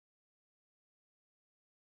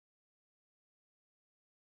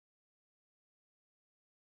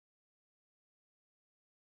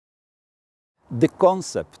The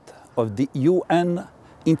concept of the UN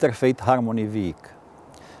Interfaith Harmony Week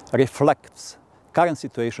reflects current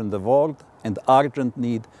situation in the world and urgent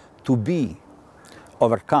need to be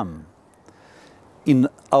overcome in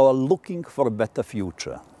our looking for a better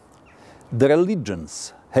future. The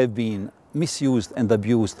religions have been misused and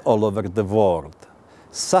abused all over the world.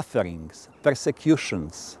 Sufferings,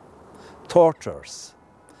 persecutions, tortures,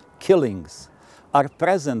 killings are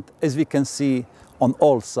present, as we can see, on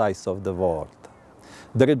all sides of the world.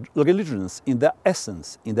 The religions, in their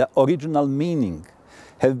essence, in their original meaning,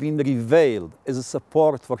 have been revealed as a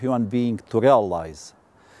support for human being to realize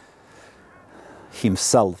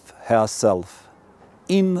himself, herself,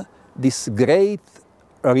 in this great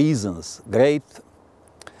reasons, great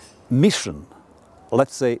mission,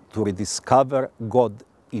 let's say, to rediscover God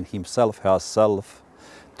in himself, herself,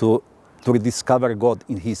 to rediscover God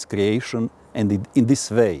in his creation, and in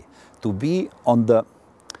this way, to be on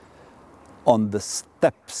the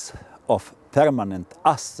steps of permanent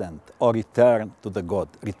ascent or return to the God,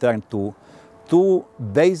 return to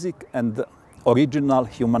basic and original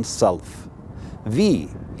human self. We,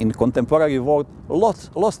 in contemporary world,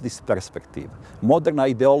 lost this perspective. Modern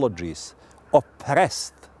ideologies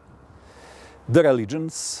oppressed the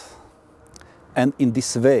religions and in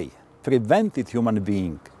this way prevented human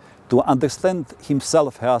being to understand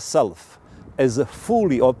himself, herself, as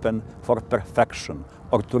fully open for perfection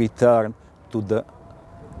or to return to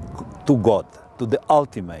God, to the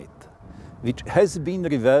ultimate, which has been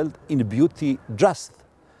revealed in beauty just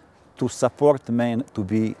to support man to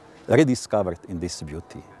be rediscovered in this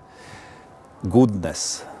beauty.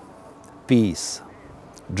 Goodness, peace,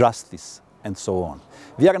 justice, and so on.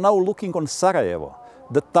 We are now looking on Sarajevo,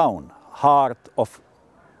 the town, heart of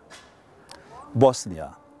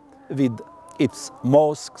Bosnia, with its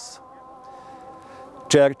mosques,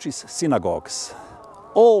 churches, synagogues.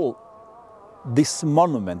 All these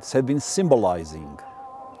monuments have been symbolizing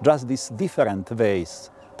just these different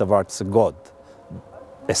ways towards God,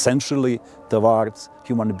 essentially towards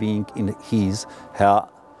human being in his, her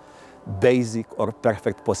basic or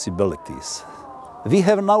perfect possibilities. We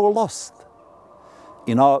have now lost,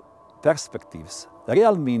 in our perspectives, the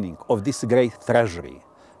real meaning of this great treasury,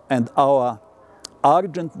 and our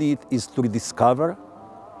urgent need is to rediscover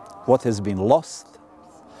what has been lost,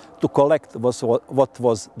 to collect what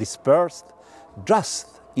was dispersed,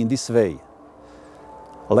 just in this way,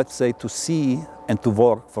 let's say, to see and to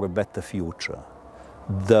work for a better future.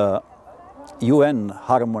 The UN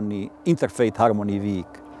Harmony, Interfaith Harmony Week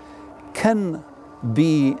can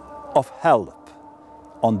be of help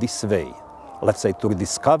on this way, let's say, to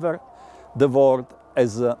rediscover the world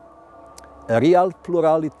as a real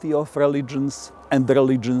plurality of religions and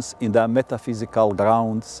religions in their metaphysical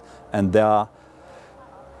grounds and their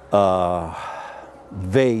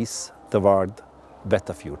ways toward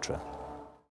better future.